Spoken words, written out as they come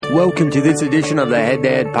Welcome to this edition of the Head to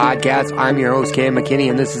Head Podcast. I'm your host, Cam McKinney,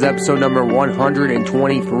 and this is episode number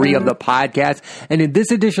 123 of the podcast. And in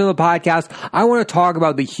this edition of the podcast, I want to talk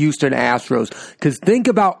about the Houston Astros, because think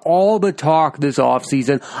about all the talk this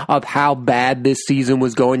offseason of how bad this season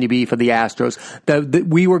was going to be for the Astros, that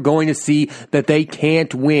we were going to see that they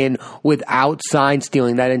can't win without sign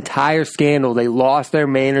stealing. That entire scandal, they lost their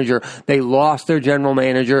manager, they lost their general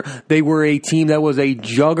manager, they were a team that was a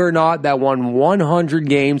juggernaut that won 100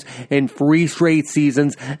 games in 3 straight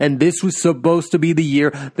seasons, and this was supposed to be the year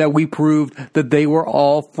that we proved that they were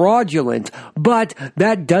all fraudulent. But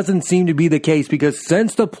that doesn't seem to be the case, because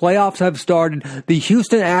since the playoffs have started, the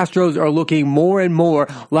Houston Astros are looking more and more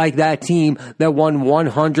like that team that won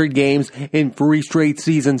 100 games in 3 straight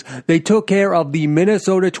seasons. They took care of the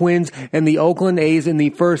Minnesota Twins and the Oakland A's in the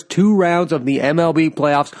first 2 rounds of the MLB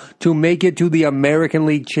playoffs to make it to the American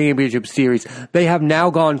League Championship Series. They have now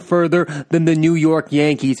gone further than the New York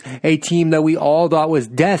Yankees, a team that we all thought was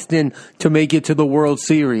destined to make it to the World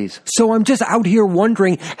Series. So I'm just out here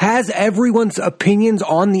wondering, has everyone's opinions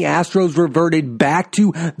on the Astros reverted back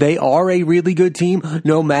to they are a really good team,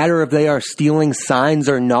 no matter if they are stealing signs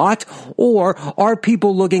or not? Or are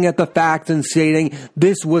people looking at the facts and stating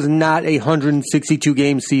this was not a 162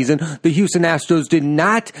 game season? The Houston Astros did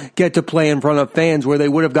not get to play in front of fans where they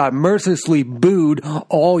would have got mercilessly booed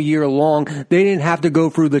all year long. They didn't have to go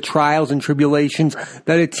through the trials and tribulations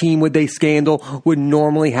that a team with a scandal would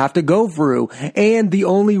normally have to go through. And the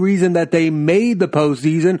only reason that they made the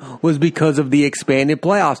postseason was because of the expanded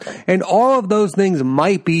playoffs. And all of those things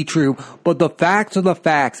might be true, but the facts are the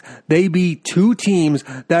facts. They beat 2 teams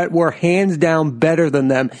that were hands down better than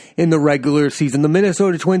them in the regular season. The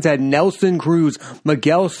Minnesota Twins had Nelson Cruz,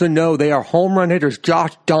 Miguel Sano, they are home run hitters,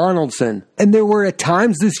 Josh Donaldson. And there were at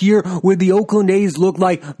times this year where the Oakland A's looked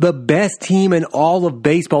like the best team in all of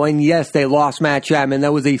baseball. And yes, they lost Matt Chapman.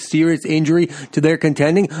 That was a serious injury to their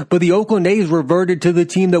contending. But the Oakland A's reverted to the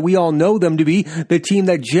team that we all know them to be, the team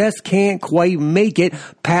that just can't quite make it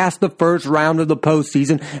past the first round of the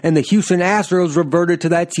postseason. And the Houston Astros reverted to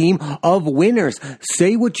that team of winners.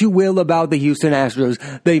 Say what you will about the Houston Astros.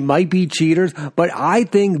 They might be cheaters, but I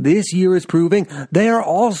think this year is proving they are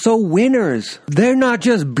also winners. They're not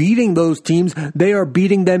just beating those teams, they are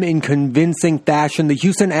beating them in convincing fashion. The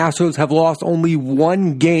Houston Astros have lost only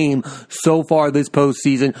 1 game so far this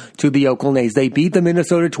postseason to the Oakland A's. They beat the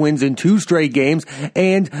Minnesota Twins in 2 straight games,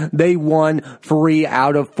 and they won 3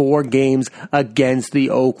 out of 4 games against the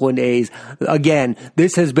Oakland A's. Again,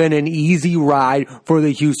 this has been an easy ride for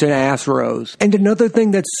the Houston Astros. And another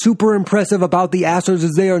thing that's super impressive about the Astros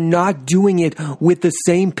is they are not doing it with the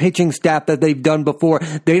same pitching staff that they've done before.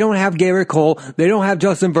 They don't have Garrett Cole. They don't have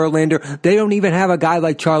Justin Verlander. They don't even have a guy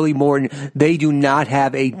like Charlie Morton. They do not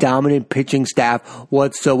have a dominant pitching staff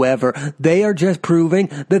whatsoever. They are just proving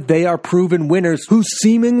that they are proven winners who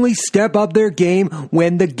seemingly step up their game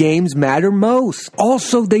when the games matter most.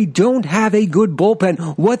 Also, they don't have a good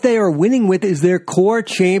bullpen. What they are winning with is their core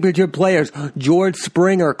championship players. George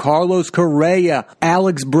Springer, Carlos Correa,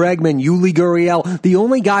 Alex Bregman, Yuli Gurriel. The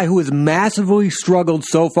only guy who has massively struggled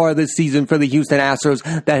so far this season for the Houston Astros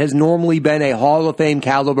that has normally been a Hall of Fame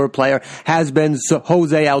caliber player has been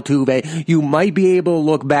Jose Altuve. You might be able to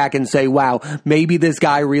look back and say, wow, maybe this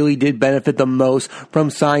guy really did benefit the most from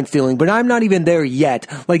sign stealing, but I'm not even there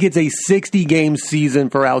yet. Like, it's a 60 game season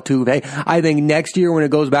for Altuve. I think next year when it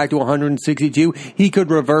goes back to 162, he could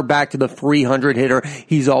revert back to the 300 hitter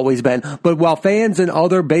he's always been. But while fans and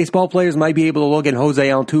other baseball players might be able to look at Jose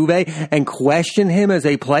Altuve and question him as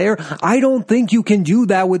a player, I don't think you can do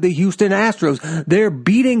that with the Houston Astros. They're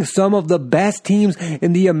beating some of the best teams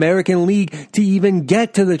in the American League to even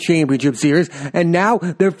get to the championship series, and now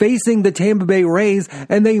they're facing the Tampa Bay Rays,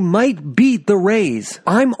 and they might beat the Rays.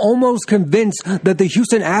 I'm almost convinced that the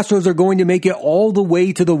Houston Astros are going to make it all the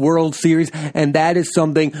way to the World Series, and that is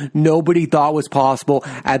something nobody thought was possible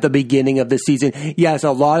at the beginning of the season. Yes,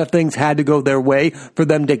 a lot of things had to go their way for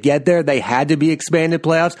them to get there. They had to be expanded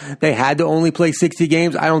playoffs. They had to only play 60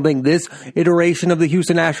 games. I don't think this iteration of the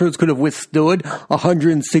Houston Astros could have withstood a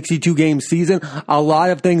 162 game season. A lot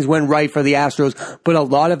of things went right for the Astros, but a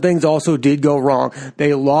lot of things also did go wrong.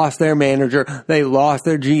 They lost their manager. They lost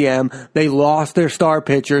their GM. They lost their star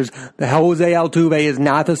pitchers. The Jose Altuve is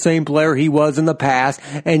not the same player he was in the past,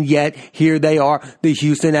 and yet here they are. The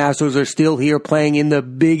Houston Astros are still here playing in the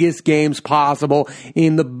biggest games possible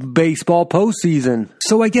in the baseball postseason.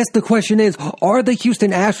 So I guess the question is, are the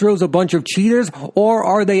Houston Astros a bunch of cheaters, or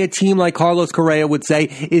are they a team like Carlos Correa would say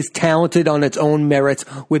is talented on its own merits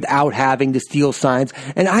without having to steal signs?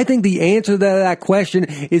 And I think the answer to that question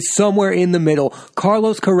is somewhere in the middle.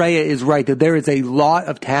 Carlos Correa is right that there is a lot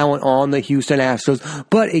of talent on the Houston Astros,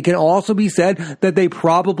 but it can also be said that they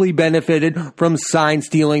probably benefited from sign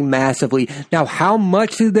stealing massively. Now, how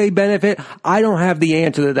much did they benefit? I don't have the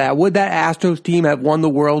answer to that. Would that Astros team have won the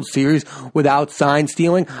World Series without sign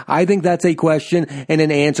stealing? I think that's a question and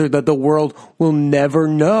an answer that the world will never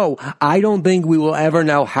know. I don't think we will ever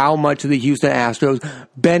know how much the Houston Astros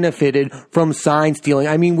benefited from sign stealing.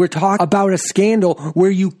 I mean, we're talking about a scandal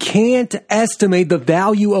where you can't estimate the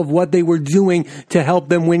value of what they were doing to help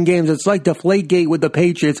them win games. It's like Deflategate with the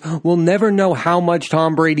Patriots. We'll never know how much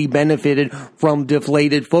Tom Brady benefited from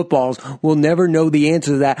deflated footballs. We'll never know the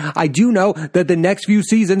answer to that. I do know that the next few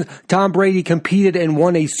seasons, Tom Brady competed and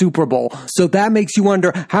won a Super Bowl. So that makes you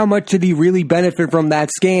wonder, how much did he really benefit from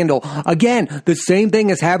that scandal? Again, the same thing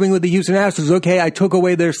is happening with the Houston Astros. Okay, I took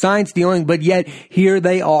away their sign stealing, but yet here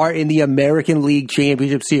they are in the American League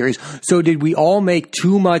Championship Series. So did we all make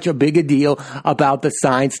too much a big a deal about the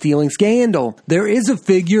sign stealing scandal? There is a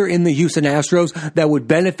figure in the Houston Astros that would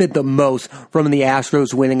benefit the most from the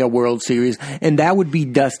Astros winning a World Series, and that would be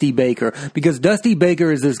Dusty Baker. Because Dusty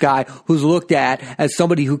Baker is this guy who's looked at as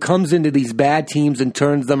somebody who comes into these bad teams and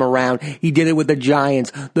turns them around. He did it with the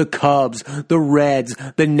Giants, the Cubs, the Reds,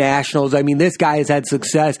 the Nationals. I mean, this guy has had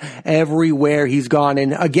success everywhere he's gone.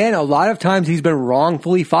 And again, a lot of times he's been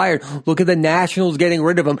wrongfully fired. Look at the Nationals getting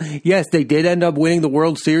rid of him. Yes, they did end up winning the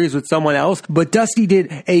World Series with someone else, but Dusty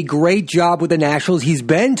did a great job with the Nationals. He's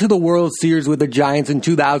been to the World Series with the Giants in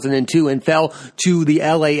 2002 and fell to the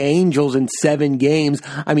LA Angels in 7 games.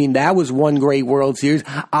 I mean, that was one great World Series.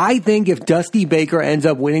 I think if Dusty Baker ends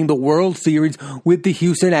up winning the World Series with the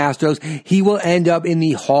Houston Astros, he will end up in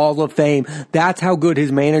the Hall of Fame. That's how good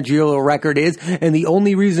his managerial record is, and the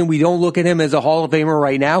only reason we don't look at him as a Hall of Famer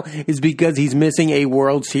right now is because he's missing a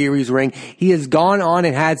World Series ring. He has gone on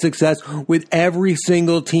and had success with every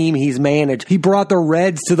single team he's managed. He brought the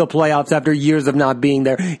Reds to the playoffs after years of not being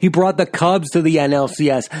there. He brought the Cubs to the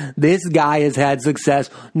NLCS. This guy has had success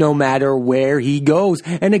no matter where he goes.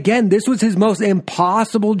 And again, this was his most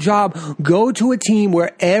impossible job. Go to a team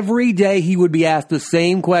where every day he would be asked the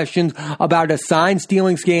same questions about a sign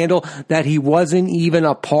stealing scandal that he wasn't even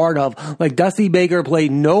a part of. Like, Dusty Baker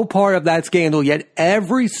played no part of that scandal, yet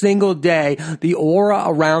every single day the aura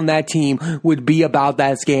around that team would be about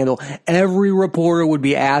that scandal. Every reporter would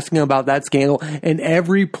be asking about that scandal, and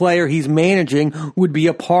every player he's managing would be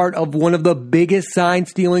a part of one of the biggest sign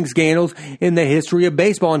stealing scandals in the history of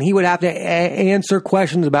baseball, and he would have to answer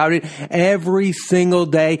questions about it every single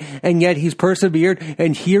day, and yet he's persevered,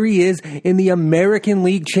 and here he is in the American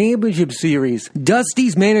League Championship Series.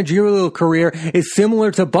 Dusty's managerial career is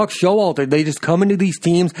similar to Buck Showalter. They just come into these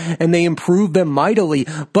teams and they improve them mightily,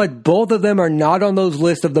 but both of them are not on those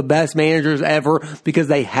lists of the best managers ever because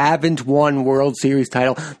they haven't won World Series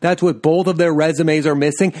title. That's what both of their resumes are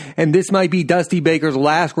missing, and this might be Dusty Baker's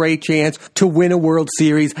last great chance to win a World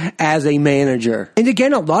Series as a manager. And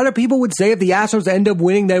again, a lot of people would say if the Astros end up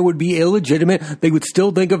winning, that would be illegitimate. They would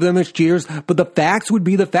still think of them as cheers, but the facts would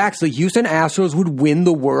be the facts. The Houston Astros would win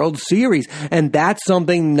the World Series, and that's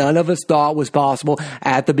something none of us thought was possible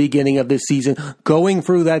at the beginning of this season. Going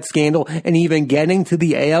through that scandal and even getting to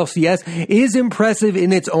the ALCS is impressive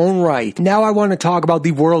in its own right. Now I want to talk about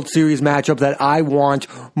the World Series matchup that I want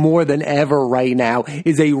more than ever right now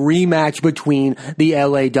is a rematch between the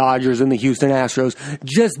LA Dodgers and the Houston Astros.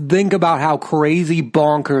 Just think about how crazy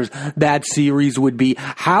bonkers that series would be.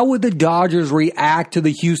 How would the Dodgers react to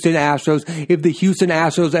the Houston Astros if the Houston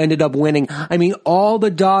Astros ended up winning? I mean, all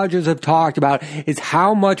the Dodgers have talked about is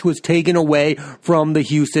how much was taken away from the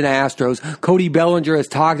Houston Astros. Cody Bellinger has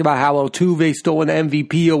talked about how Altuve stole an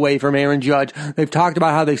MVP away from Aaron Judge. They've talked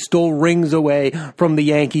about how they stole rings away from the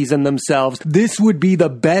Yankees and themselves. This would be the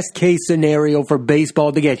best case scenario for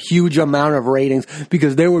baseball to get huge amount of ratings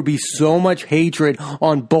because there would be so much hatred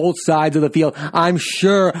on both sides of the field. I'm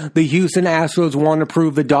sure the Houston Astros want to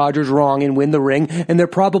prove the Dodgers wrong and win the ring, and they're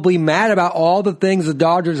probably mad about all the things the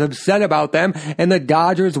Dodgers have said about them, and the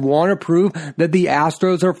Dodgers want to prove that the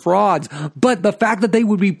Astros are frauds. But the fact that they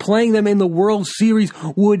would be playing them in the World Series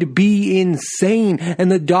would be insane,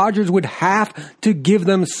 and the Dodgers would have to give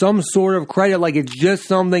them some sort of credit, like it's just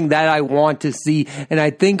something that I want to see, and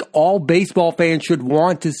I think all baseball fans should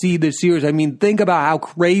want to see this series. I mean, think about how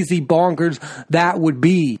crazy bonkers that would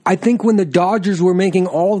be. I think when the Dodgers were making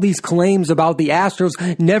all these claims about the Astros,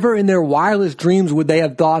 never in their wildest dreams would they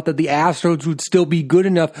have thought that the Astros would still be good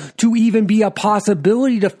enough to even be a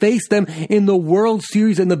possibility to face them in the World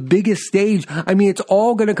Series and the biggest stage. I mean, it's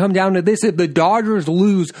all going to come down to this. If the Dodgers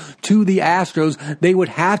lose to the Astros, they would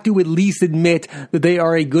have to at least admit that they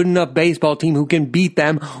are a good enough baseball team who can beat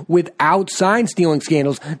them without sign stealing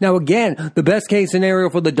scandals. Now, again, the best case scenario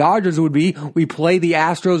for the Dodgers would be we play the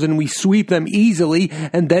Astros Astros and we sweep them easily,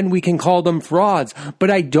 and then we can call them frauds.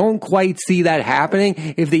 But I don't quite see that happening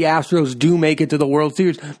if the Astros do make it to the World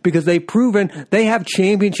Series, because they've proven they have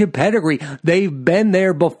championship pedigree. They've been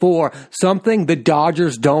there before, something the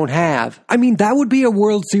Dodgers don't have. I mean, that would be a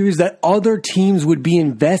World Series that other teams would be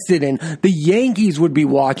invested in. The Yankees would be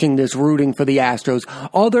watching this, rooting for the Astros.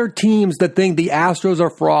 Other teams that think the Astros are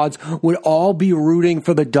frauds would all be rooting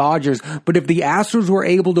for the Dodgers. But if the Astros were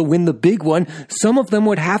able to win the big one, some of them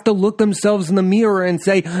would have to look themselves in the mirror and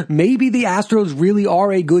say, maybe the Astros really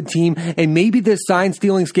are a good team, and maybe this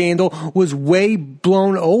sign-stealing scandal was way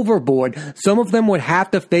blown overboard. Some of them would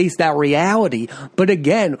have to face that reality. But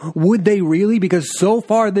again, would they really? Because so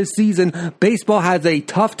far this season, baseball has a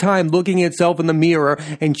tough time looking itself in the mirror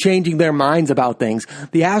and changing their minds about things.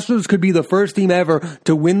 The Astros could be the first team ever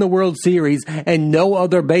to win the World Series, and no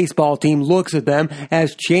other baseball team looks at them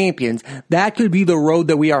as champions. That could be the road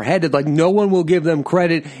that we are headed. Like, no one will give them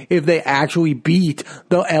credit if they actually beat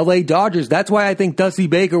the LA Dodgers. That's why I think Dusty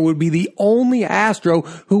Baker would be the only Astro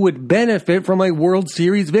who would benefit from a World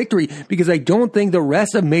Series victory, because I don't think the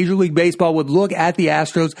rest of Major League Baseball would look at the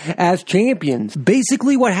Astros as champions.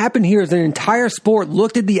 Basically, what happened here is an entire sport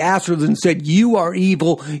looked at the Astros and said, you are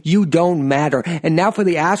evil, you don't matter. And now for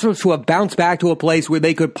the Astros to have bounced back to a place where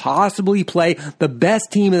they could possibly play the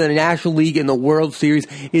best team in the National League in the World Series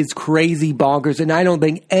is crazy bonkers, and I don't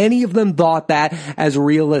think any of them thought that as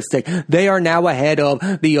realistic. They are now ahead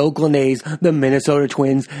of the Oakland A's, the Minnesota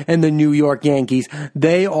Twins, and the New York Yankees.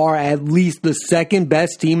 They are at least the second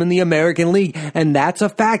best team in the American League, and that's a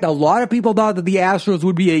fact. A lot of people thought that the Astros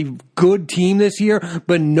would be a good team this year,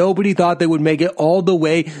 but nobody thought they would make it all the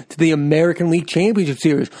way to the American League Championship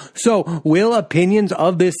Series. So, will opinions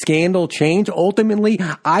of this scandal change? Ultimately,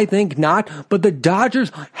 I think not, but the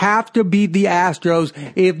Dodgers have to beat the Astros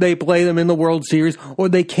if they play them in the World Series, or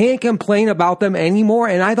they can't complain about them anymore.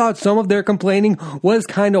 And I thought some of their complaining was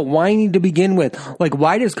kind of whiny to begin with. Like,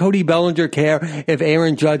 why does Cody Bellinger care if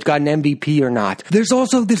Aaron Judge got an MVP or not? There's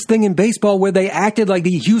also this thing in baseball where they acted like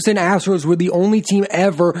the Houston Astros were the only team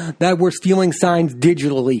ever that were stealing signs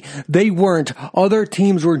digitally. They weren't. Other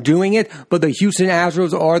teams were doing it, but the Houston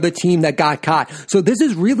Astros are the team that got caught. So this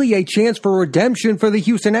is really a chance for redemption for the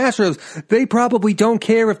Houston Astros. They probably don't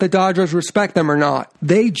care if the Dodgers respect them or not.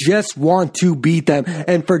 They just want to beat them.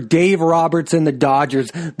 And for Dave Roberts and the Dodgers,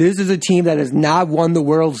 this is a team that has not won the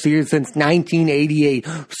World Series since 1988.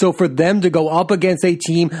 So for them to go up against a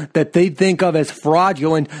team that they think of as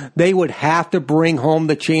fraudulent, they would have to bring home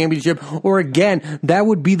the championship, or again, that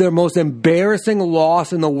would be their most embarrassing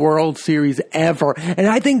loss in the World Series ever. And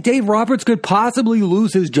I think Dave Roberts could possibly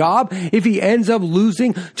lose his job if he ends up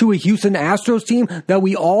losing to a Houston Astros team that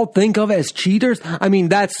we all think of as cheaters. I mean,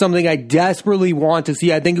 that's something I desperately want to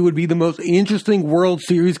see. I think it would be the most interesting World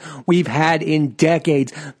Series we've had in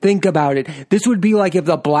decades. Think about it. This would be like if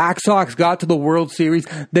the Black Sox got to the World Series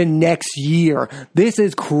the next year. This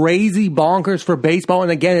is crazy bonkers for baseball.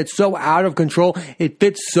 And again, it's so out of control. It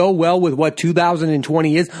fits so well with what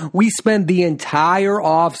 2020 is. We spent the entire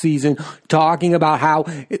offseason talking about how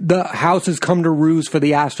the house has come to roost for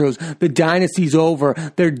the Astros. The dynasty's over.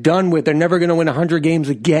 They're done with. They're never going to win 100 games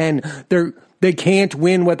again. They can't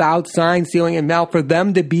win without sign stealing, and now for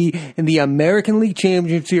them to be in the American League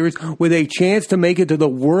Championship Series with a chance to make it to the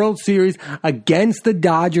World Series against the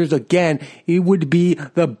Dodgers again, it would be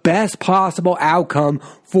the best possible outcome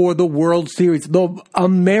for the World Series.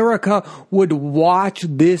 America would watch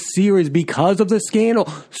this series because of the scandal.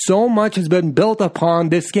 So much has been built upon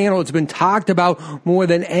this scandal. It's been talked about more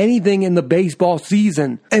than anything in the baseball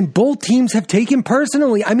season. And both teams have taken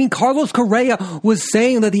personally. I mean, Carlos Correa was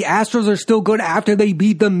saying that the Astros are still good after they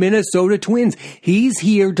beat the Minnesota Twins. He's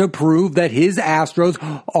here to prove that his Astros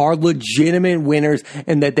are legitimate winners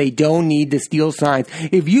and that they don't need to steal signs.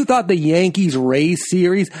 If you thought the Yankees-Rays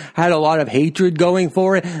series had a lot of hatred going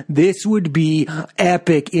for it, this would be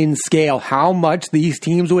epic in scale. How much these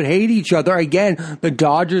teams would hate each other. Again, the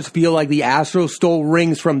Dodgers feel like the Astros stole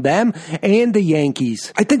rings from them and the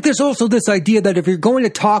Yankees. I think there's also this idea that if you're going to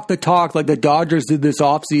talk the talk like the Dodgers did this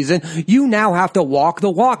offseason, you now have to walk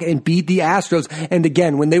the walk and beat the Astros. And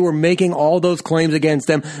again, when they were making all those claims against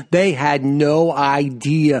them, they had no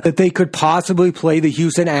idea that they could possibly play the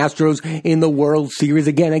Houston Astros in the World Series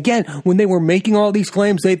again. Again, when they were making all these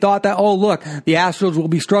claims, they thought that, oh look, the Astros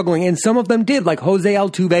will be struggling, and some of them did, like Jose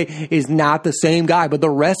Altuve is not the same guy, but the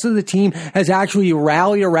rest of the team has actually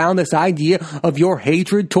rallied around this idea of your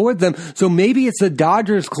hatred toward them. So maybe it's the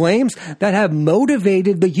Dodgers' claims that have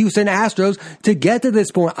motivated the Houston Astros to get to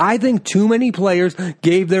this point. I think too many players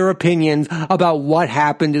gave their opinions about what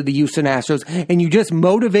happened to the Houston Astros, and you just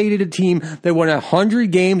motivated a team that won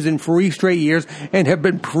 100 games in 3 straight years and have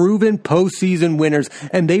been proven postseason winners.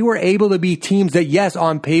 And they were able to beat teams that, yes,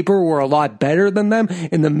 on paper were a lot better than them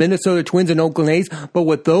in the Minnesota Twins and Oakland A's, but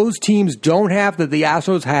what those teams don't have that the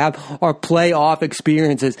Astros have are playoff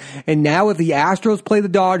experiences. And now if the Astros play the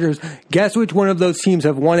Dodgers, guess which one of those teams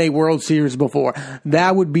have won a World Series before?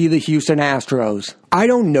 That would be the Houston Astros. I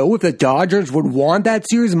don't know if the Dodgers would want that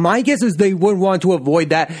series. My guess is they would want to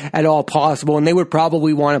avoid that at all possible, and they would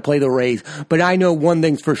probably want to play the Rays. But I know one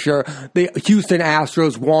thing's for sure. The Houston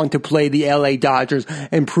Astros want to play the LA Dodgers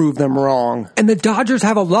and prove them wrong. And the Dodgers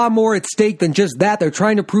have a lot more at stake than just that. They're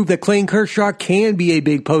trying to prove that Clayton Kershaw can be a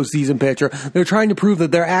big postseason pitcher. They're trying to prove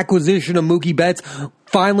that their acquisition of Mookie Betts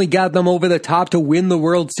finally got them over the top to win the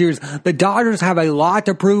World Series. The Dodgers have a lot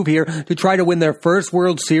to prove here to try to win their first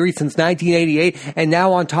World Series since 1988. And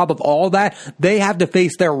now on top of all that, they have to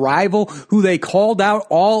face their rival, who they called out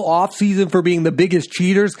all offseason for being the biggest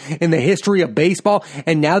cheaters in the history of baseball.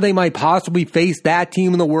 And now they might possibly face that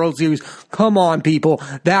team in the World Series. Come on, people.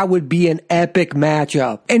 That would be an epic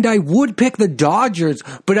matchup. And I would pick the Dodgers,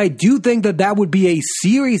 but I do think that that would be a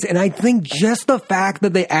series. And I think just the fact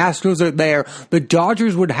that the Astros are there, the Dodgers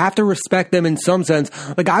would have to respect them in some sense.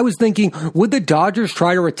 Like, I was thinking, would the Dodgers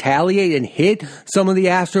try to retaliate and hit some of the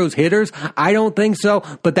Astros hitters? I don't think so,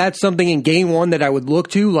 but that's something in game one that I would look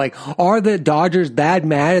to. Like, are the Dodgers that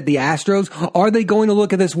mad at the Astros? Are they going to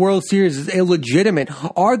look at this World Series as illegitimate?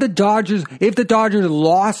 Are the Dodgers, if the Dodgers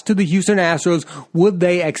lost to the Houston Astros, would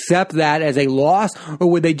they accept that as a loss, or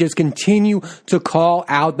would they just continue to call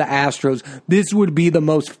out the Astros? This would be the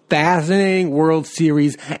most fascinating World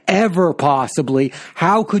Series ever, possibly.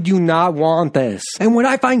 How could you not want this? And what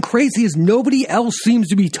I find crazy is nobody else seems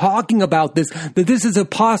to be talking about this, that this is a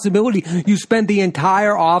possibility. You spent the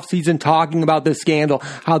entire offseason talking about this scandal,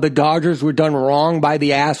 how the Dodgers were done wrong by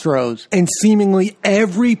the Astros. And seemingly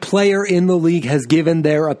every player in the league has given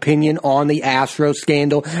their opinion on the Astros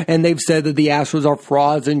scandal, and they've said that the Astros are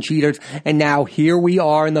frauds and cheaters. And now here we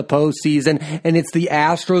are in the postseason, and it's the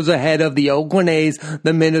Astros ahead of the Oakland A's,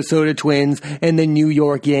 the Minnesota Twins, and the New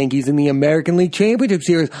York Yankees in the American League Championship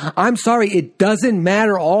Series. I'm sorry, it doesn't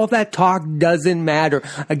matter. All of that talk doesn't matter.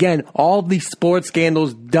 Again, all of these sports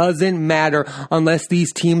scandals doesn't matter unless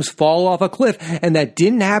these teams fall off a cliff, and that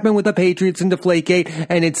didn't happen with the Patriots and Deflategate,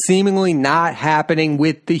 and it's seemingly not happening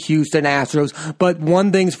with the Houston Astros. But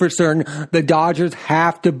one thing's for certain, the Dodgers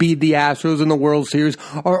have to beat the Astros in the World Series,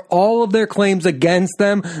 or all of their claims against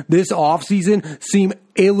them this offseason seem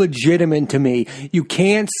illegitimate to me. You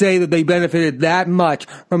can't say that they benefited that much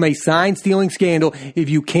from a sign-stealing scandal if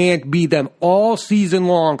you can't beat them. All season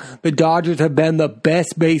long, the Dodgers have been the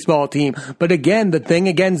best baseball team. But again, the thing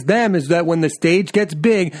against them is that when the stage gets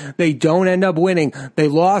big, they don't end up winning. They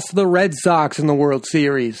lost to the Red Sox in the World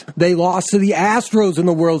Series. They lost to the Astros in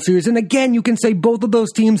the World Series. And again, you can say both of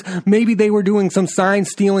those teams, maybe they were doing some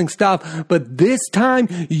sign-stealing stuff, but this time,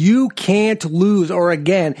 you can't lose. Or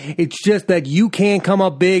again, it's just that you can't come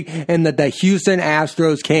up big, and that the Houston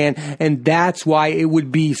Astros can, and that's why it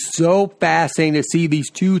would be so fascinating to see these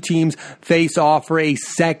two teams face off for a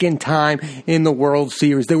second time in the World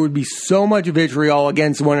Series. There would be so much vitriol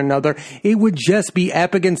against one another. It would just be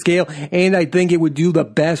epic in scale, and I think it would do the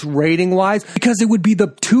best rating-wise, because it would be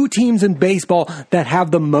the two teams in baseball that have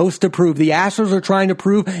the most to prove. The Astros are trying to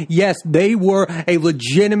prove, yes, they were a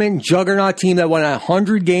legitimate juggernaut team that won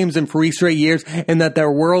 100 games in 3 straight years, and that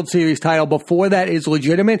their World Series title before that is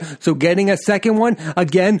legitimate. So getting a second one,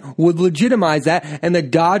 again, would legitimize that. And the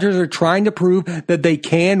Dodgers are trying to prove that they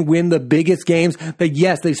can win the biggest games, that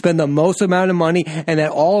yes, they spend the most amount of money, and that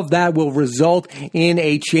all of that will result in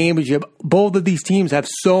a championship. Both of these teams have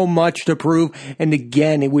so much to prove. And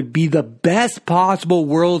again, it would be the best possible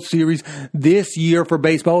World Series this year for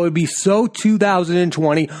baseball. It would be so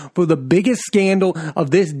 2020 for the biggest scandal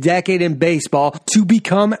of this decade in baseball to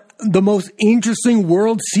become the most interesting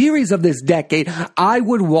World Series of this decade. I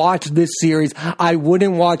would watch this series. I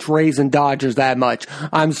wouldn't watch Rays and Dodgers that much.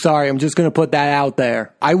 I'm sorry. I'm just going to put that out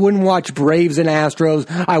there. I wouldn't watch Braves and Astros.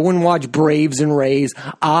 I wouldn't watch Braves and Rays.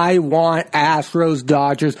 I want Astros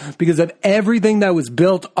Dodgers because of everything that was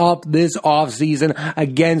built up this offseason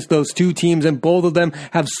against those two teams, and both of them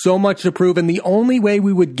have so much to prove. And the only way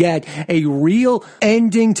we would get a real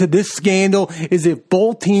ending to this scandal is if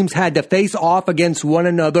both teams had to face off against one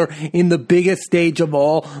another in the biggest stage of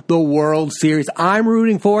all, the World Series. I'm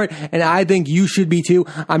rooting for it, and I think you should be too.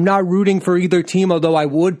 I'm not rooting for either team, although I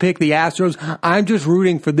would pick the Astros. I'm just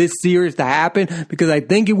rooting for this series to happen because I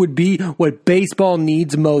think it would be what baseball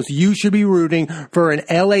needs most. You should be rooting for an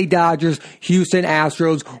LA Dodgers, Houston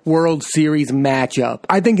Astros World Series matchup.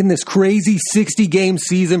 I think in this crazy 60-game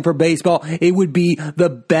season for baseball, it would be the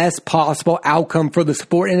best possible outcome for the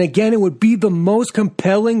sport. And again, it would be the most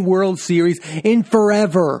compelling World Series in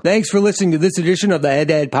forever. Thanks for listening to this edition of the Head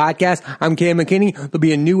to Head Podcast. I'm Cam McKinney. There'll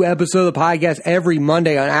be a new episode of the podcast every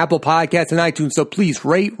Monday on Apple Podcasts and iTunes, so please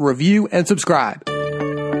rate, review, and subscribe.